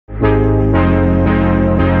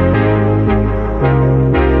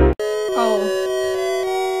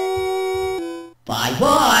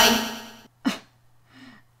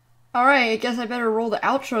Alright, I guess I better roll the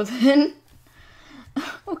outro then.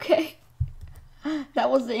 Okay. That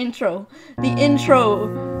was the intro. The intro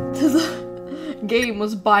to the game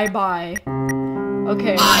was bye-bye.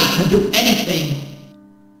 Okay. I can do anything.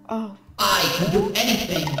 Oh. I can do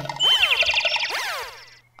anything.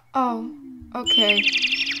 Oh. Okay.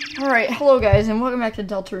 Alright, hello guys, and welcome back to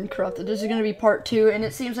Deltarune Corrupted. This is gonna be part 2, and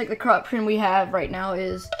it seems like the corruption we have right now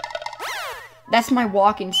is... That's my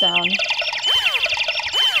walking sound.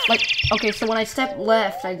 Like, okay, so when I step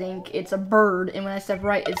left, I think it's a bird, and when I step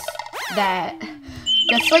right, it's that.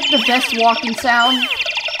 That's like the best walking sound.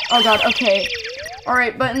 Oh god, okay.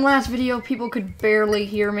 Alright, but in last video, people could barely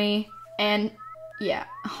hear me, and yeah.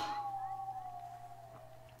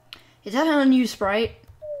 Is that an unused sprite?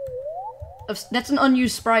 That's an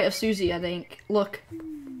unused sprite of Susie, I think. Look,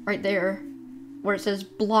 right there, where it says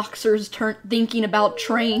Bloxers thinking about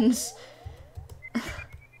trains.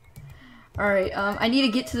 Alright, I need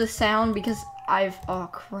to get to the sound because oh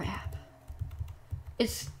crap.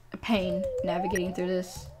 It's a pain navigating through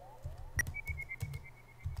this.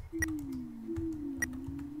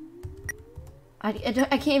 I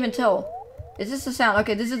can't even tell. Is this the sound?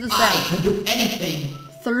 Okay, this is the sound. I can do anything.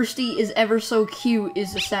 Thirsty is ever so cute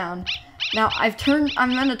is the sound. Now, I'm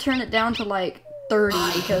gonna turn it down to like 30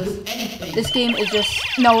 because this game is just,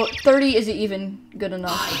 no, 30 isn't even good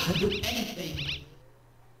enough. I can do anything.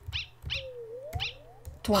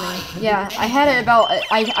 20. Yeah, I had it about,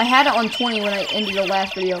 I had it on 20 when I ended the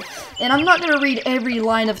last video. And I'm not gonna read every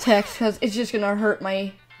line of text because it's just gonna hurt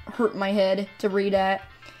my head to read at.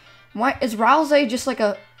 Why is Rousey just like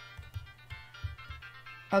a...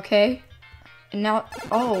 Okay. And now,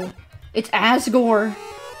 oh, it's Asgore.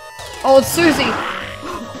 Oh, it's Susie.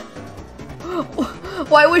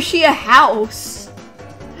 Why was she a house?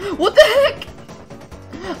 What the heck?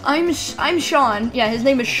 I'm Sean. Yeah, his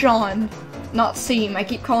name is Sean. Not Seam. I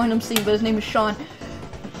keep calling him Seam, but his name is Sean.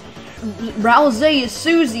 Rousey is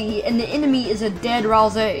Susie, and the enemy is a dead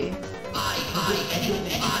Rousey.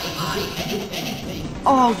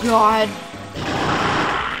 Oh god.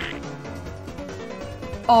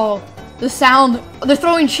 Oh, the sound. They're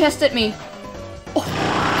throwing chests at me. Oh.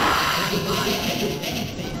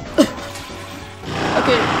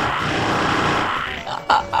 Okay.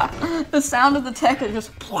 The sound of the tech is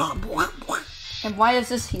just. And why is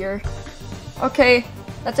this here? Okay,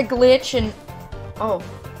 that's a glitch and... Oh.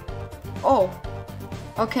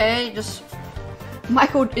 Okay, just...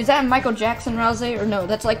 Is that Michael Jackson Rousey? Or no,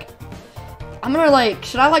 that's like... I'm gonna like...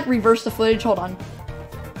 Should I like reverse the footage? Hold on.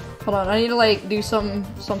 Hold on, I need to like do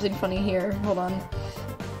something funny here. Hold on.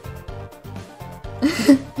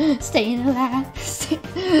 Staying alive.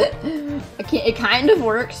 I can't... It kind of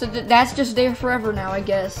works. That's just there forever now, I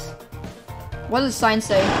guess. What does the sign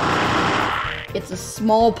say? It's a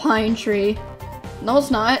small pine tree. No,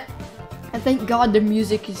 it's not. I thank God the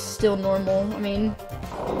music is still normal. I mean...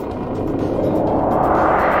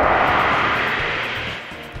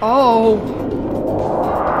 Oh.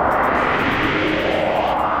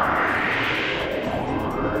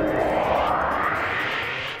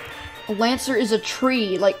 A Lancer is a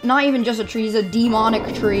tree. Like, not even just a tree, he's a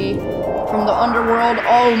demonic tree from the underworld.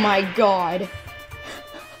 Oh my god.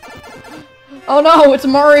 Oh no, it's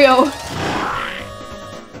Mario!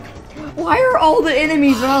 Why are all the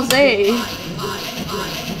enemies Rousey?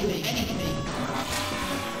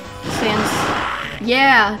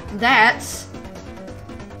 Yeah, that's...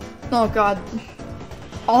 Oh god.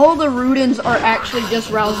 All the Rudens are actually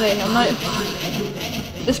just Rousey. I'm not...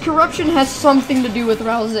 This corruption has something to do with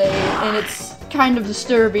Rousey, and it's kind of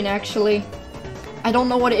disturbing, actually. I don't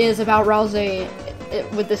know what it is about Rousey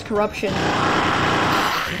with this corruption.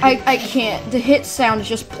 I can't. The hit sound is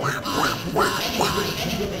just...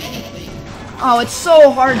 Oh, it's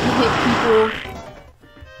so hard to hit people.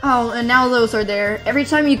 Oh, and now those are there. Every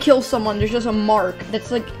time you kill someone, there's just a mark.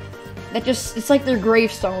 That's like... it's like their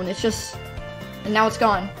gravestone. It's just... And now it's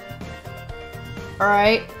gone.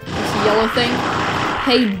 Alright. It's a yellow thing.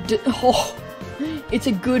 Hey, oh. It's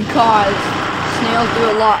a good cause. Snails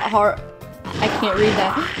do a lot hard... I can't read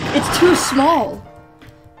that. It's too small.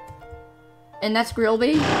 And that's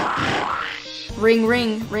Grillby. Ring,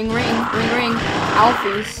 ring, ring, ring, ring, ring.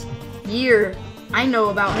 Alphys. Year. I know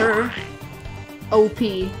about her. OP.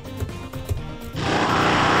 It's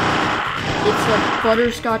a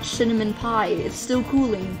butterscotch cinnamon pie. It's still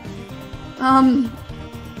cooling. No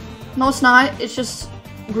it's not. It's just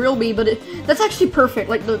Grillby, but that's actually perfect.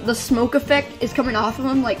 Like, the smoke effect is coming off of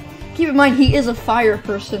him. Like, keep in mind, he is a fire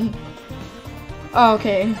person. Oh,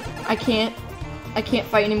 okay. I can't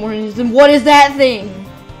fight anymore. And what is that thing?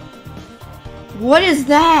 What is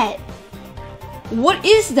that? What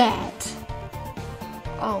is that?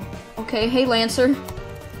 Oh. Okay, hey Lancer.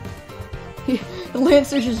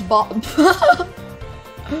 Lancer just bobbed.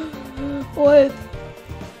 What?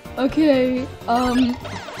 Okay,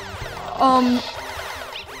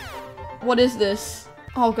 what is this?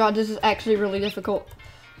 Oh god, this is actually really difficult.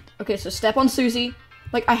 Okay, so step on Susie.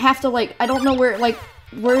 Like, I have to, like, I don't know where, like,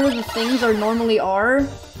 where the things are normally are.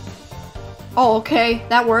 Oh, okay,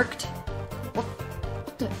 that worked. What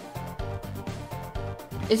the?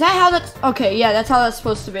 Is that how that's, okay, yeah, that's how that's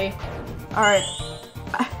supposed to be. Alright.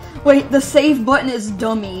 Wait, the save button is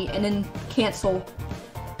dummy, and then cancel.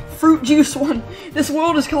 Fruit Juice 1. This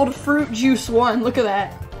world is called Fruit Juice 1. Look at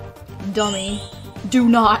that. Dummy. Do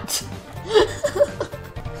not.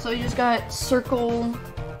 So you just got circle.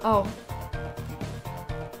 Oh.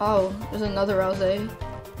 Oh, there's another Rouse. And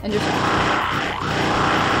just.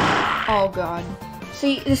 Oh god.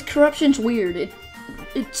 See, this corruption's weird.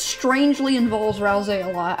 It strangely involves Rouse a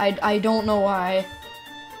lot. I don't know why.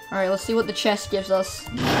 Alright, let's see what the chest gives us.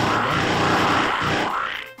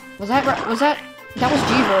 Was that was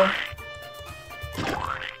Jeevil.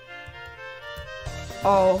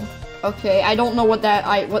 Oh, okay. I don't know what the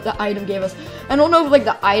item gave us. I don't know if like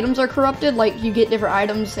the items are corrupted, like you get different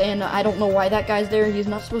items, and I don't know why that guy's there. He's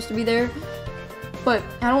not supposed to be there. But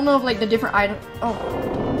I don't know if like the different item.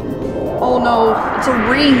 Oh no, it's a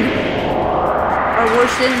ring. Our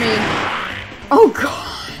worst enemy. Oh god.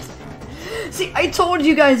 See, I told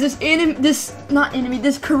you guys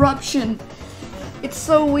this corruption. It's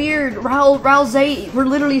so weird. Rouse, we're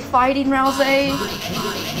literally fighting Rouse.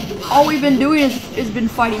 All we've been doing is been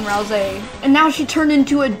fighting Rouse. And now she turned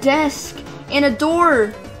into a desk and a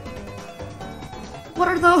door. What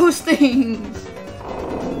are those things?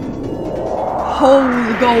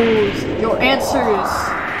 Holy goals. Your answers.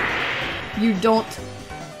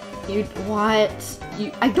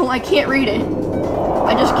 I can't read it.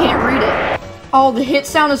 I just can't read it. Oh, the hit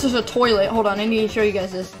sound is just a toilet. Hold on, I need to show you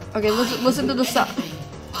guys this. Okay, listen to the sound.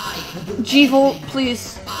 Jeevil,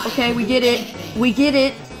 please. Okay, we get it. We get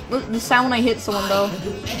it. The sound when I hit someone, though.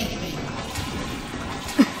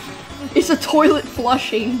 It's a toilet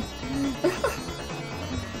flushing.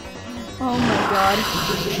 Oh my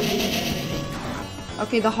god.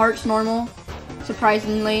 Okay, the heart's normal.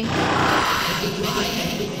 Surprisingly.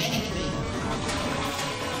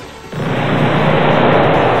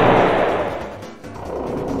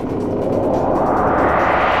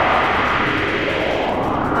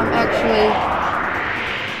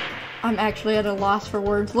 I'm actually at a loss for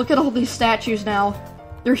words. Look at all these statues now.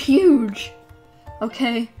 They're huge.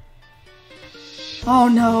 Okay. Oh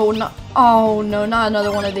no, no. Oh no, not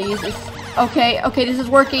another one of these. Okay, this is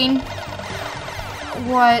working.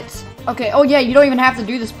 What? Okay, oh yeah, you don't even have to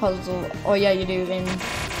do this puzzle. Oh yeah, you do. And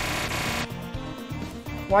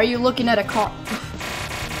why are you looking at a car?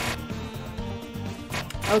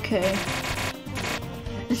 Okay.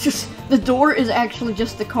 It's just, the door is actually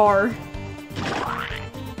just the car.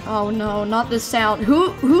 Oh no, not this sound.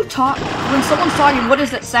 Who talk when someone's talking? What is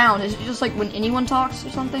that sound? Is it just like when anyone talks or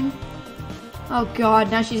something? Oh god,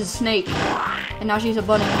 now she's a snake, and now she's a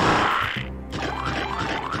bunny.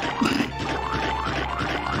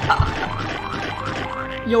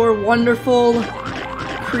 Your wonderful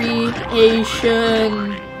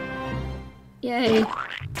creation. Yay.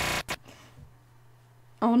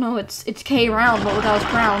 Oh no, it's K Round, but without his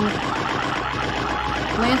crown.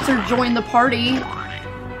 Lancer joined the party.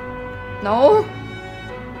 No?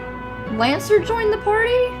 Lancer joined the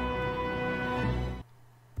party?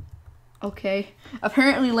 Okay.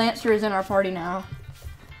 Apparently Lancer is in our party now.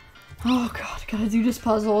 Oh god, gotta do this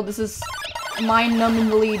puzzle. This is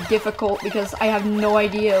mind-numbingly difficult because I have no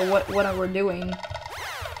idea what we're doing.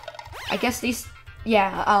 I guess these...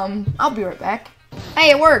 Yeah, I'll be right back.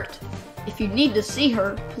 Hey, it worked! If you need to see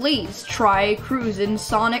her, please try cruising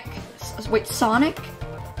Sonic... Wait, Sonic?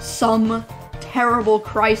 Some terrible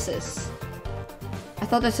crisis. I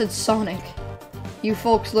thought that said Sonic. You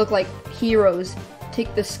folks look like heroes.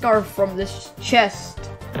 Take the scarf from this chest.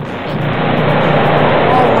 Oh,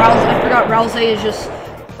 Rouse, I forgot Rouse is just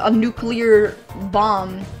a nuclear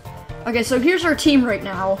bomb. Okay, so here's our team right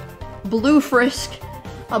now. Blue Frisk,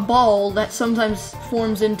 a ball that sometimes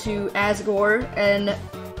forms into Asgore, and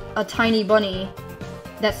a tiny bunny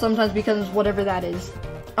that sometimes becomes whatever that is.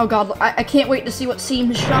 Oh god, I can't wait to see what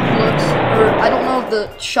Seam's shop looks. Or, I don't know if the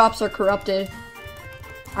shops are corrupted.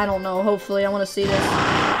 I don't know, hopefully, I want to see this.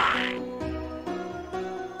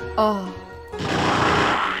 Oh.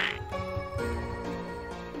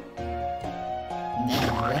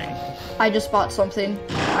 I just bought something.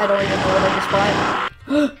 I don't even know what I just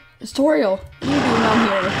bought. Tutorial, what are you doing down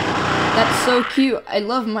here? That's so cute. I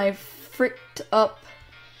love my fricked up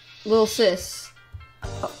little sis.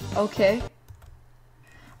 Okay.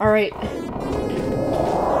 Alright.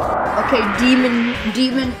 Okay,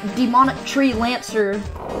 demonic tree lancer.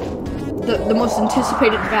 The most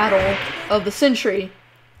anticipated battle of the century.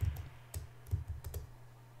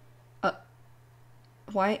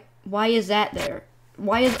 Why is that there?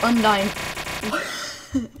 Why is Undyne?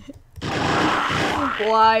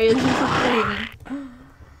 Why is this a thing?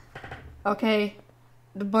 Okay,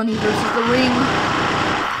 the bunny versus the ring.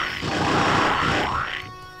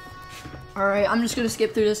 Alright, I'm just gonna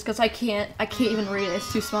skip through this because I can't even read it,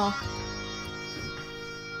 it's too small.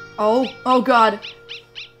 Oh god.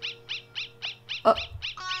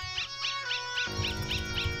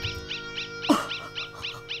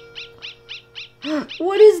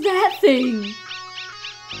 What is that thing?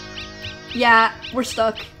 Yeah, we're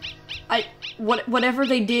stuck. Whatever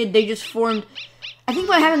they did, they just formed. I think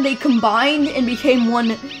what happened, they combined and became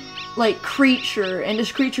one, like, creature. And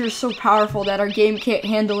this creature is so powerful that our game can't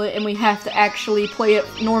handle it, and we have to actually play it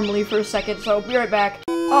normally for a second. So I'll be right back.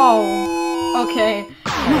 Oh, okay.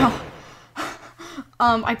 Now,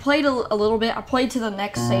 I played a little bit. I played to the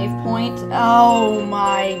next save point. Oh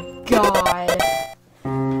my god.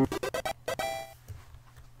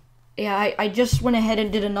 Yeah, I just went ahead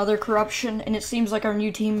and did another corruption, and it seems like our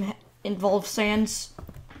new team involves Sans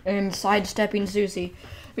and sidestepping Susie.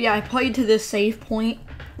 But yeah, I played to this save point.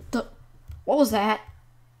 What was that?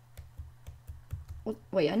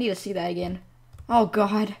 Wait, I need to see that again. Oh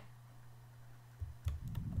god.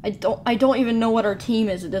 I don't even know what our team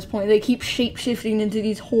is at this point. They keep shape-shifting into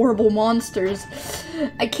these horrible monsters.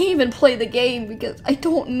 I can't even play the game because I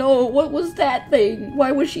don't know. What was that thing?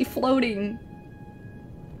 Why was she floating?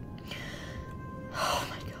 Oh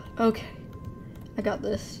my god. Okay. I got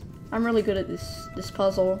this. I'm really good at this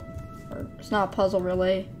puzzle. Or, it's not a puzzle,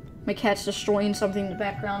 really. My cat's destroying something in the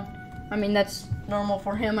background. I mean, that's normal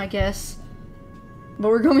for him, I guess. But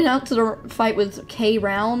we're going out to the fight with K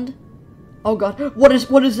Round. Oh god. What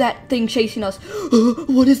is that thing chasing us?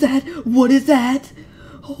 What is that? What is that?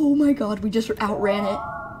 Oh my god, we just outran it.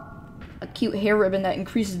 A cute hair ribbon that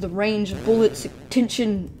increases the range of bullets,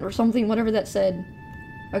 tension, or something, whatever that said.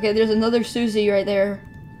 Okay, there's another Susie right there.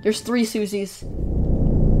 There's 3 Susies.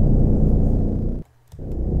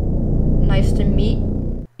 Nice to meet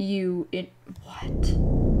you in... What?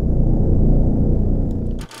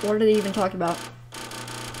 What are they even talking about?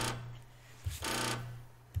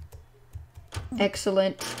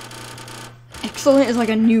 Excellent. Excellent is like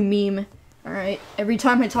a new meme. Alright, every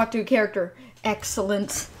time I talk to a character,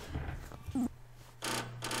 excellent.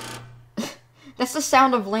 That's the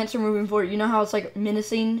sound of Lancer moving forward. You know how it's like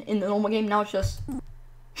menacing in the normal game? Now it's just...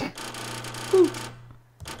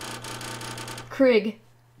 Krieg,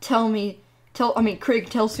 Krieg,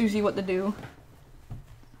 tell Susie what to do.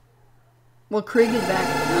 Well, Krieg is back.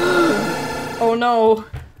 Oh no.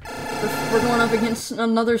 We're going up against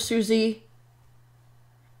another Susie.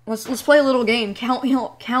 Let's play a little game. Count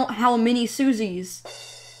how many Susies.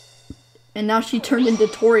 And now she turned into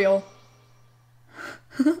Toriel.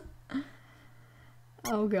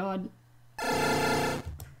 Oh god.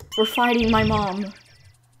 We're fighting my mom.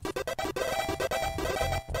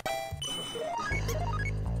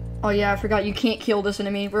 Oh yeah, I forgot you can't kill this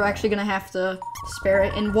enemy. We're actually gonna have to spare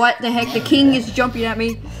it. And what the heck? The king is jumping at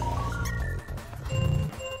me.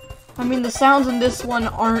 I mean, the sounds in this one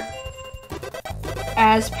aren't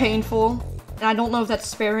as painful. And I don't know if that's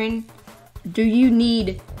sparing. Do you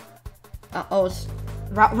need... oh, it's...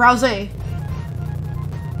 Rouse.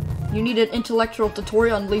 You need an intellectual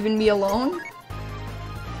tutorial on leaving me alone?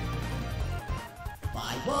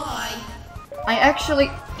 Bye-bye. I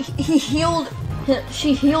actually... He healed...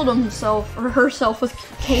 She healed himself, or herself, with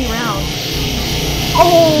K Round.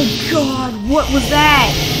 Oh god, what was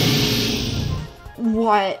that?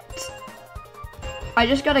 What? I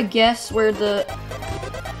just gotta guess where the...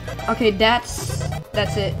 Okay, that's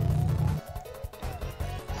it.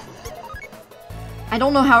 I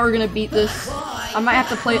don't know how we're gonna beat this. I might have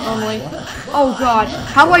to play it normally. Oh god,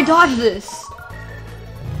 how do I dodge this?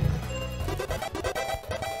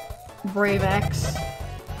 Brave X.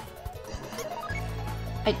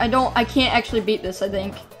 I can't actually beat this, I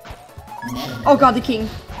think. Oh god, the king.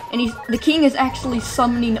 And the king is actually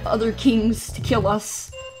summoning other kings to kill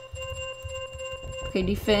us. Okay,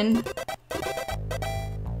 defend.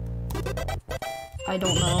 I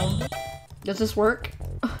don't know. Does this work?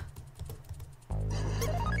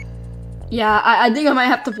 Yeah, I think I might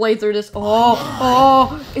have to play through this.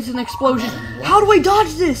 Oh, it's an explosion. How do I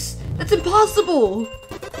dodge this? That's impossible.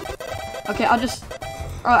 Okay, I'll just...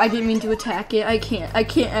 Oh, I didn't mean to attack it. I can't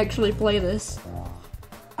actually play this.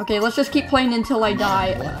 Okay, let's just keep playing until I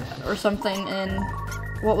die or something. And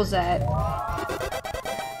what was that?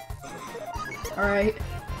 Alright.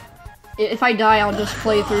 If I die, I'll just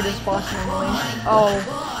play through this boss normally.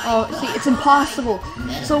 Oh, see, it's impossible.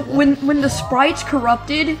 So when the sprites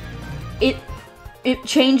corrupted, it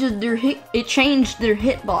changed their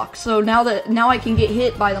hitbox. So now I can get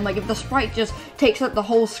hit by them. Like if the sprite just takes up the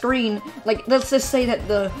whole screen, like let's just say that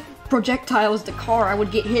the projectile is the car, I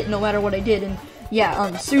would get hit no matter what I did. And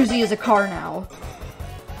yeah, Susie is a car now.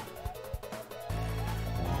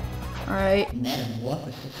 Alright.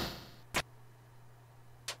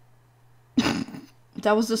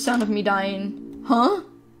 That was the sound of me dying. Huh?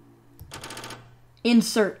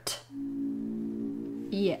 Insert.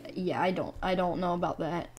 Yeah, I don't know about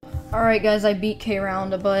that. Alright guys, I beat K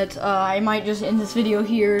round, but I might just end this video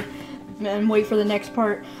here and wait for the next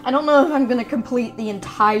part. I don't know if I'm gonna complete the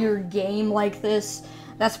entire game like this.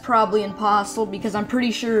 That's probably impossible because I'm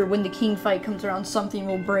pretty sure when the king fight comes around, something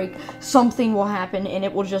will break, something will happen, and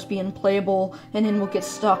it will just be unplayable, and then we'll get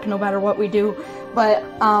stuck no matter what we do. But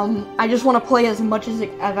I just want to play as much as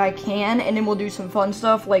I can, and then we'll do some fun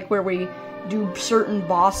stuff, like where we do certain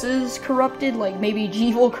bosses corrupted, like maybe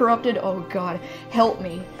Jeevil corrupted. Oh god, help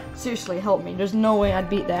me. Seriously, help me. There's no way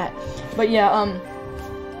I'd beat that. But yeah,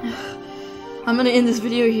 I'm gonna end this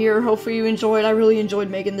video here. Hopefully you enjoyed. I really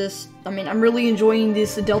enjoyed making this. I mean, I'm really enjoying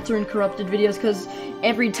these Deltarune corrupted videos because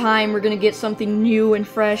every time we're gonna get something new and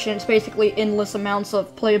fresh, and it's basically endless amounts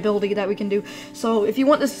of playability that we can do. So if you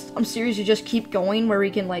want this series to just keep going, where we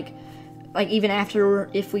can like even after,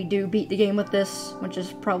 if we do beat the game with this, which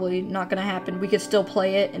is probably not gonna happen, we could still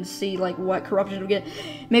play it and see like what corruption we get.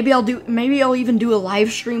 Maybe I'll even do a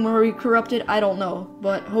live stream where we corrupt it. I don't know,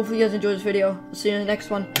 but hopefully you guys enjoyed this video. I'll see you in the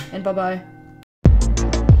next one, and bye bye.